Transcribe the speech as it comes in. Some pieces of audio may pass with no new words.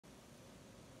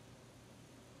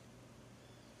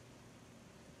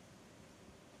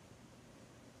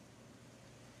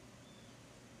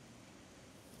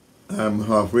I'm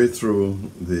halfway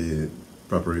through the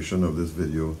preparation of this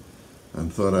video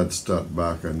and thought I'd start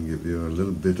back and give you a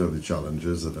little bit of the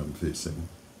challenges that I'm facing.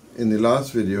 In the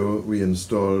last video, we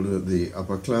installed the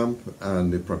upper clamp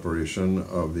and the preparation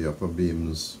of the upper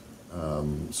beams.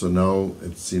 So now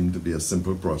it seemed to be a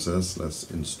simple process.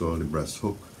 Let's install the breast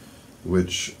hook,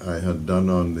 which I had done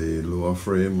on the lower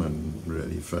frame and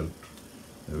really felt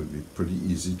it would be pretty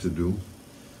easy to do.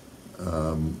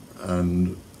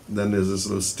 And then there's this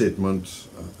little statement,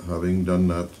 having done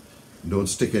that, don't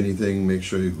stick anything, make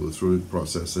sure you go through the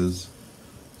processes.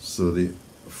 So the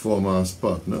foremast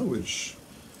partner, which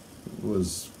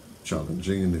was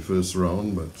challenging in the first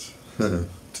round, but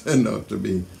turned out to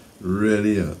be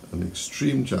really an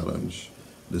extreme challenge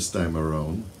this time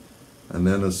around. And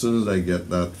then as soon as I get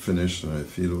that finished and I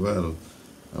feel, well,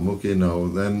 I'm okay now,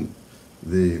 then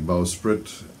the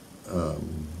bowsprit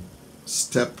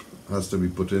step has to be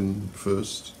put in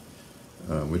first,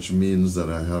 which means that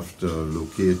I have to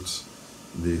locate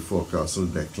the forecastle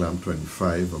deck clamp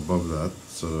 25 above that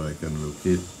so that I can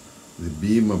locate the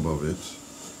beam above it.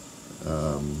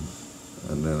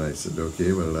 And then I said,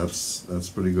 okay, well, that's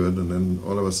pretty good. And then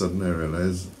all of a sudden I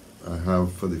realized I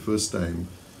have, for the first time,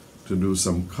 to do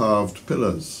some carved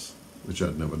pillars, which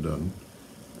I'd never done.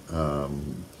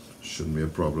 Shouldn't be a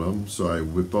problem. So I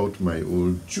whip out my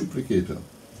old duplicator,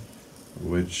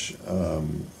 which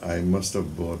I must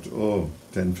have bought,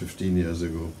 10, 15 years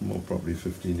ago, more probably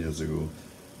 15 years ago.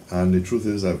 And the truth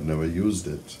is, I've never used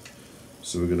it.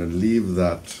 So we're going to leave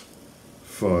that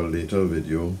for a later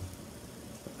video.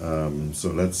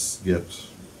 So let's get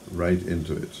right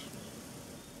into it.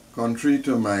 Contrary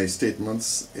to my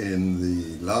statements in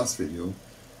the last video,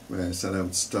 where I said I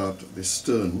would start the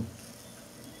stern,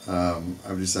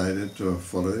 I've decided to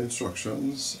follow the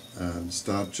instructions and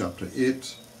start chapter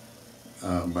 8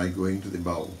 by going to the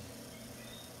bow.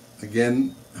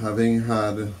 Again, having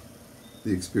had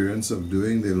the experience of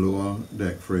doing the lower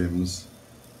deck frames,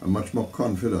 I'm much more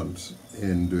confident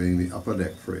in doing the upper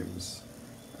deck frames.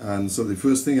 And so the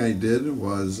first thing I did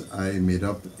was I made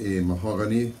up a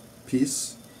mahogany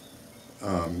piece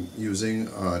using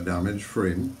a damaged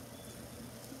frame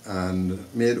and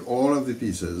made all of the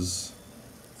pieces,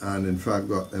 and in fact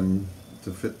got them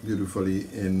to fit beautifully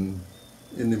in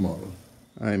the model.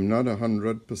 I'm not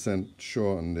 100%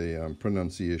 sure on the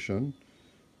pronunciation,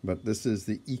 but this is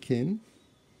the Eken,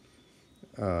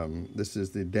 this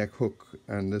is the deck hook,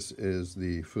 and this is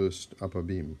the first upper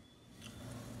beam.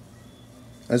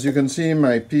 As you can see,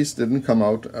 my piece didn't come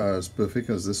out as perfect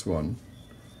as this one.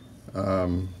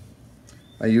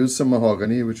 I used some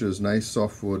mahogany, which is nice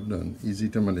soft wood and easy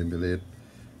to manipulate,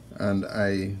 and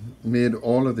I made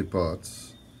all of the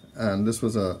parts. And this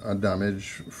was a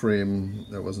damaged frame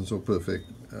that wasn't so perfect,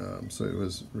 so it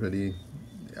was really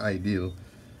ideal.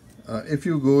 If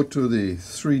you go to the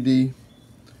 3D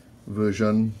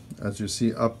version, as you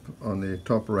see up on the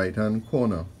top right hand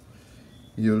corner,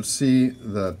 you'll see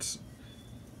that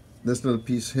this little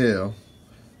piece here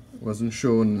wasn't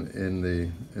shown in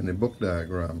the book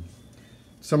diagram.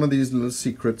 Some of these little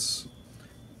secrets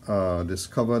are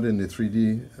discovered in the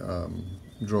 3D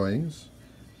drawings.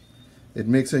 It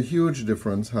makes a huge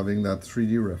difference having that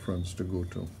 3D reference to go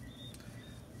to.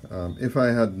 If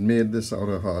I had made this out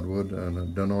of hardwood and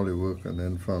had done all the work and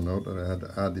then found out that I had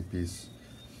to add the piece,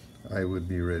 I would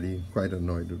be really quite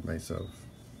annoyed with myself.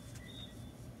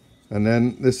 And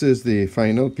then this is the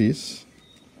final piece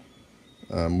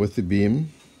with the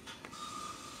beam.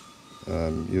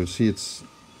 You'll see it's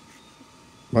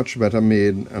much better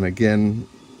made, and again,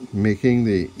 making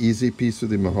the easy piece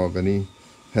with the mahogany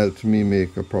helped me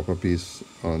make a proper piece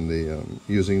on the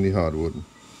using the hardwood.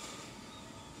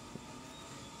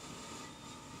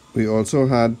 We also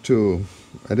had to,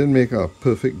 I didn't make a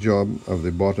perfect job of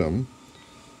the bottom.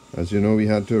 As you know, we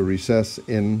had to recess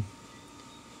in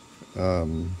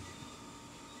to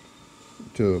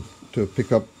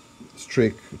pick up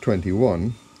strake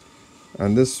 21,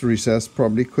 and this recess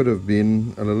probably could have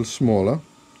been a little smaller.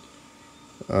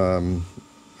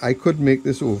 I could make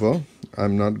this over.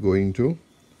 I'm not going to.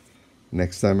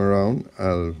 Next time around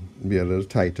I'll be a little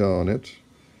tighter on it.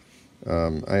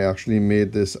 I actually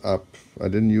made this up. I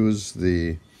didn't use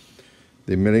the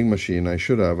milling machine. I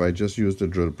should have. I just used the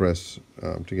drill press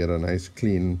to get a nice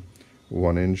clean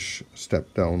 1-inch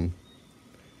step down.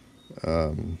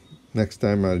 Next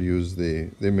time I'll use the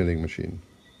milling machine.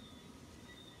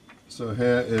 So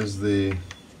here is the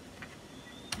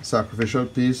sacrificial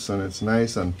piece, and it's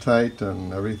nice and tight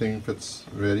and everything fits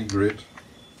really great.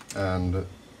 And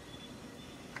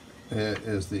here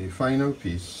is the final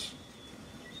piece,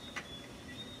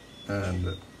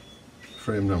 and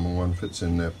frame number 1 fits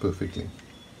in there perfectly.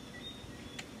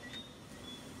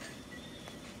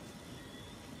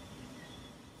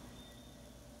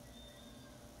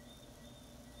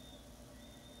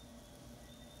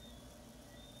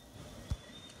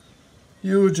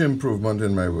 Huge improvement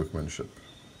in my workmanship.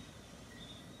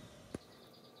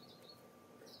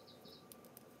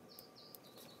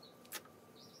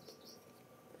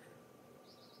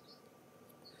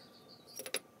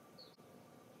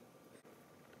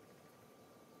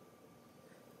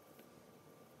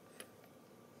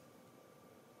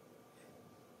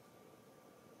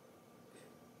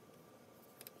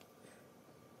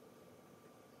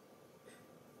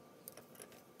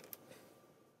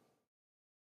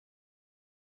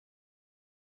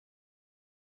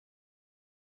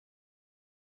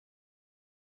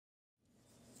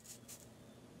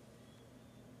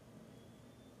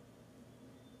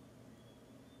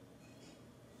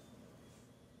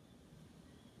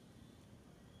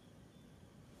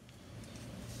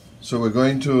 So we're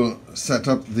going to set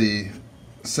up the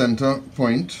center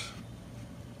point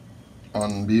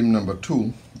on beam number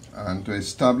 2, and to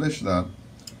establish that,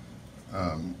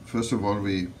 first of all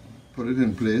we put it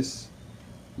in place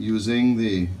using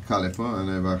the caliper, and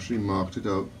I've actually marked it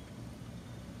out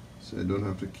so I don't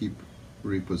have to keep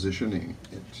repositioning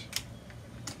it.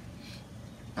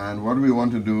 And what we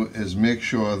want to do is make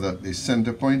sure that the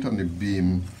center point on the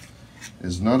beam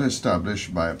is not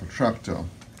established by a protractor,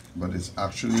 but it's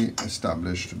actually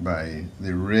established by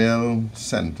the rail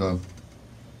center.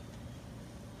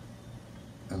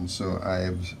 And so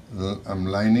I'm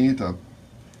lining it up,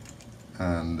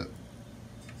 and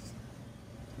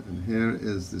here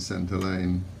is the center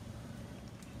line,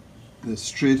 the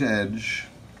straight edge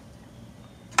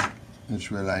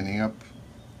which we're lining up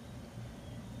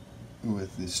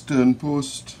with the stern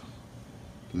post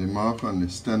to the mark on the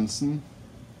stanchion,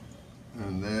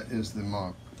 and there is the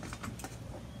mark.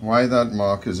 Why that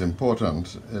mark is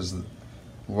important is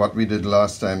what we did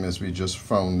last time is we just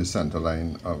found the center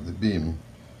line of the beam.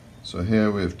 So here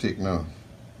we've taken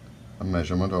a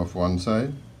measurement off one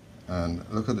side, and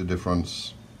look at the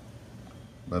difference.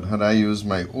 But had I used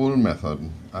my old method,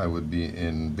 I would be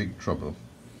in big trouble.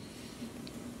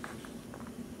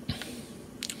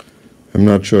 I'm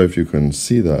not sure if you can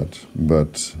see that,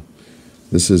 but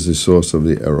this is the source of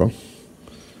the error.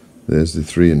 There's the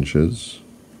 3 inches.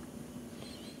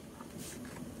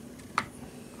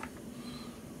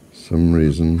 Some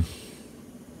reason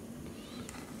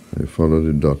I follow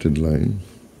the dotted line,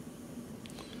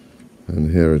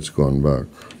 and here it's gone back.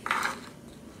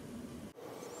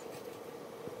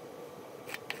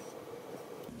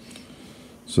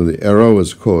 So the error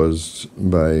was caused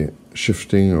by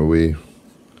shifting away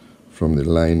from the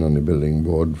line on the building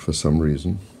board for some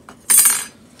reason.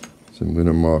 So I'm going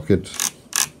to mark it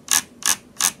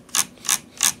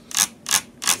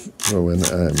for when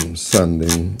I'm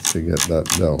sanding to get that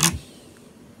down.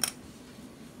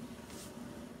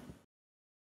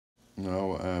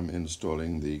 Now I'm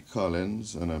installing the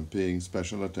columns, and I'm paying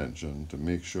special attention to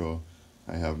make sure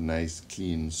I have nice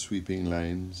clean sweeping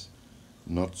lines,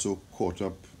 not so caught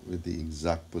up with the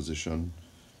exact position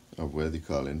of where the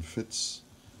column fits,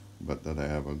 but that I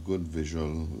have a good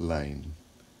visual line.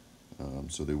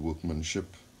 So the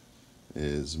workmanship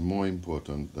is more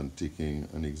important than taking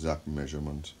an exact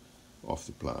measurement off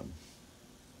the plan.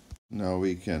 Now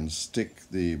we can stick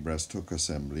the breast hook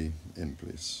assembly in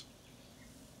place.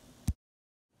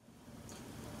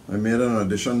 I made an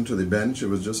addition to the bench. It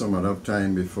was just a matter of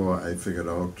time before I figured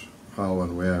out how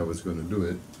and where I was going to do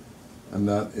it, and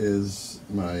that is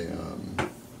my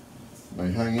my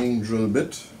hanging drill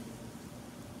bit.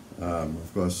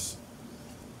 Of course,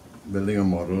 building a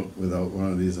model without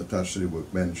one of these attached to the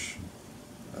workbench,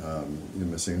 you're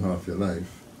missing half your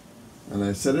life. And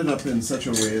I set it up in such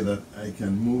a way that I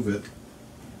can move it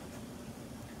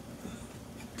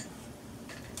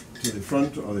to the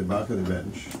front or the back of the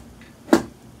bench,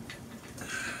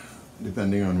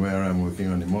 depending on where I'm working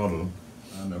on the model.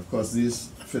 And of course these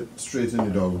fit straight in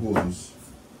the dog holes,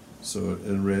 so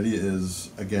it really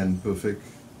is, again, perfect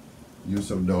use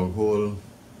of dog hole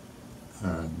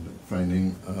and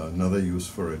finding another use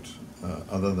for it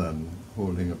other than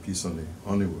holding a piece on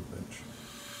the workbench.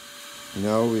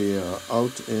 Now we are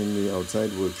out in the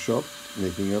outside workshop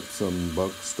making up some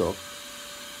bulk stock.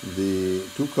 The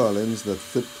 2 columns that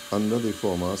fit under the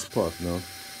foremast partner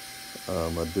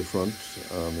are different.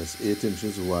 It's 8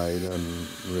 inches wide and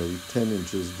really 10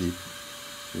 inches deep.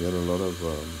 We had a lot of,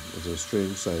 it's a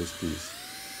strange size piece.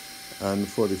 And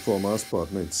for the foremast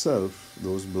partner itself,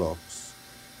 those blocks,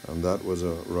 and that was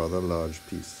a rather large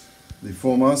piece. The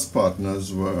foremast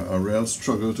partners were a real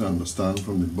struggle to understand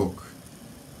from the book.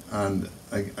 And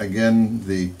again,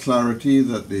 the clarity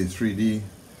that the 3D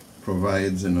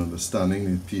provides in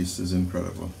understanding the piece is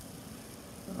incredible.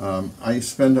 I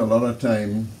spent a lot of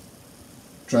time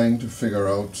trying to figure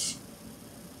out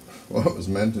what was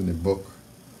meant in the book,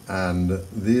 And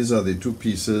these are the two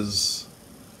pieces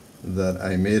that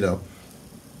I made up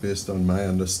based on my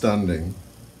understanding,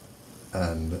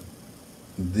 and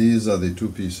these are the two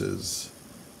pieces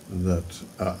that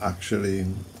are actually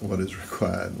what is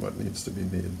required, what needs to be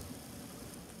made.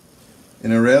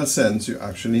 In a real sense, you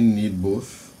actually need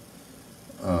both.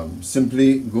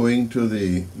 Simply going to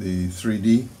the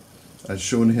 3D, as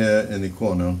shown here in the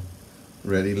corner,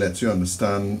 really lets you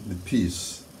understand the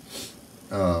piece.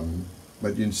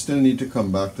 But you still need to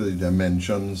come back to the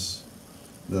dimensions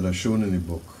that are shown in the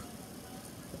book,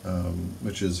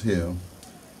 which is here.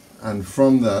 And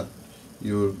from that,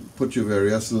 you put your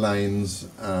various lines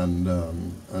and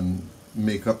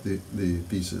make up the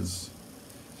pieces.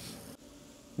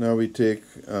 Now we take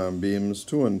beams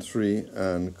 2 and 3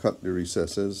 and cut the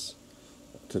recesses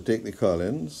to take the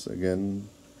cowlings. Again,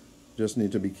 just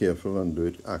need to be careful and do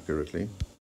it accurately.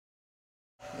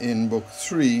 In book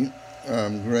 3,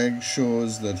 Greg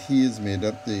shows that he has made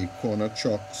up the corner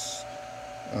chocks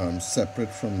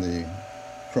separate from the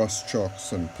cross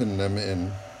chocks and pin them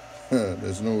in.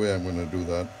 There's no way I'm going to do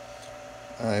that.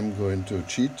 I'm going to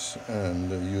cheat and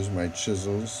use my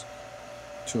chisels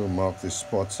to mark the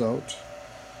spots out,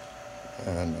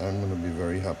 and I'm going to be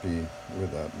very happy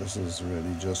with that. This is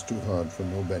really just too hard for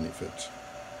no benefit.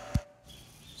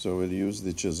 So we'll use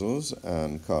the chisels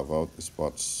and carve out the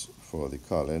spots for the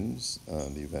cowlings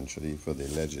and eventually for the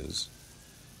ledges.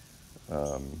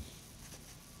 And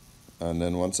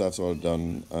then once that's all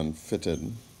done and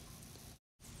fitted,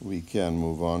 we can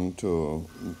move on to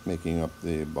making up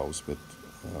the bowsprit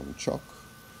chock,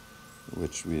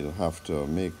 which we'll have to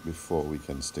make before we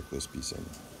can stick this piece in.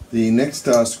 The next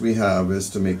task we have is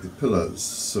to make the pillars.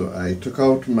 So I took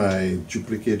out my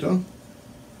duplicator.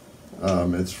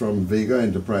 It's from Vega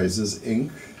Enterprises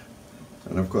Inc.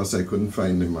 And of course I couldn't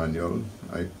find the manual.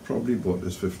 I probably bought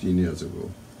this 15 years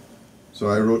ago. So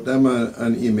I wrote them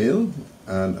an email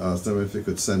and asked them if they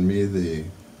could send me the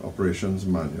operations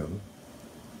manual.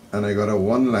 And I got a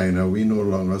one-liner: "We no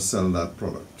longer sell that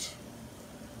product."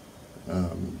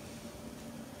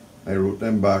 I wrote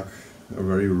them back a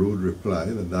very rude reply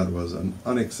that was an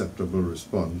unacceptable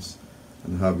response,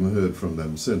 and haven't heard from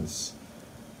them since.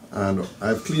 And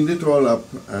I've cleaned it all up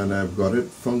and I've got it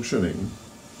functioning,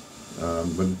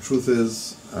 but the truth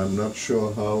is I'm not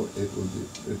sure how it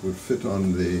would fit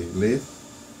on the lathe.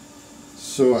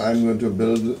 So I'm going to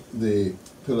build the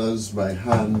pillars by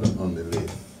hand on the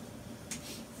lathe.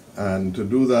 And to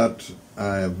do that,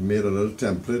 I have made a little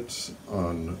template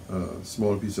on a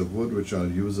small piece of wood, which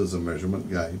I'll use as a measurement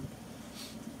guide.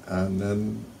 And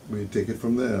then we take it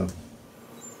from there.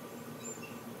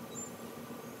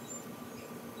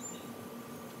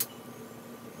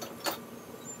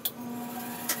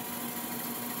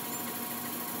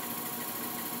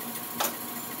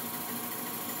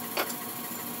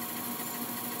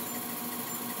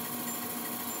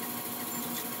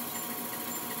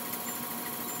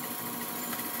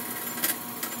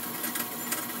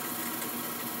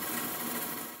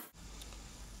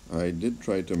 I did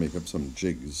try to make up some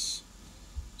jigs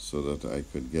so that I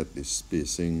could get the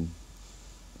spacing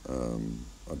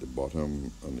at the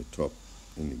bottom and the top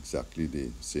in exactly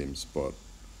the same spot,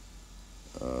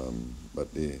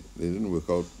 but they didn't work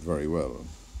out very well.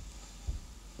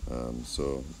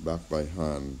 So back by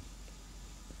hand,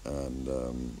 and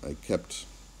I kept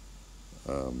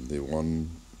the one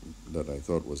that I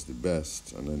thought was the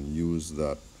best and then used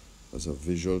that as a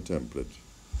visual template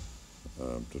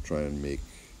to try and make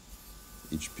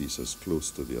each piece as close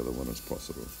to the other one as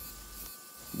possible.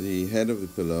 The head of the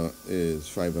pillar is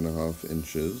 5.5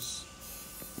 inches,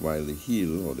 while the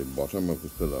heel or the bottom of the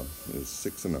pillar is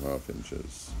 6.5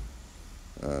 inches.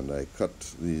 And I cut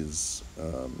these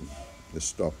the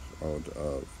stop out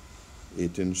of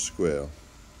 8-inch square,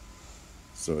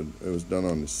 so it was done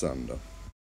on the sander.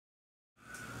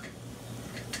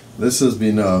 This has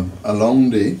been a long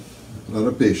day, a lot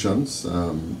of patience.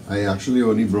 I actually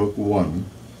only broke one.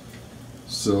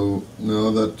 So now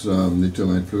that the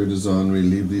termite fluid is on, we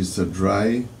leave these to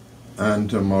dry, and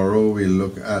tomorrow we'll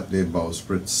look at the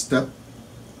bowsprit step.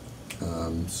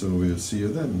 So we'll see you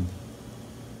then.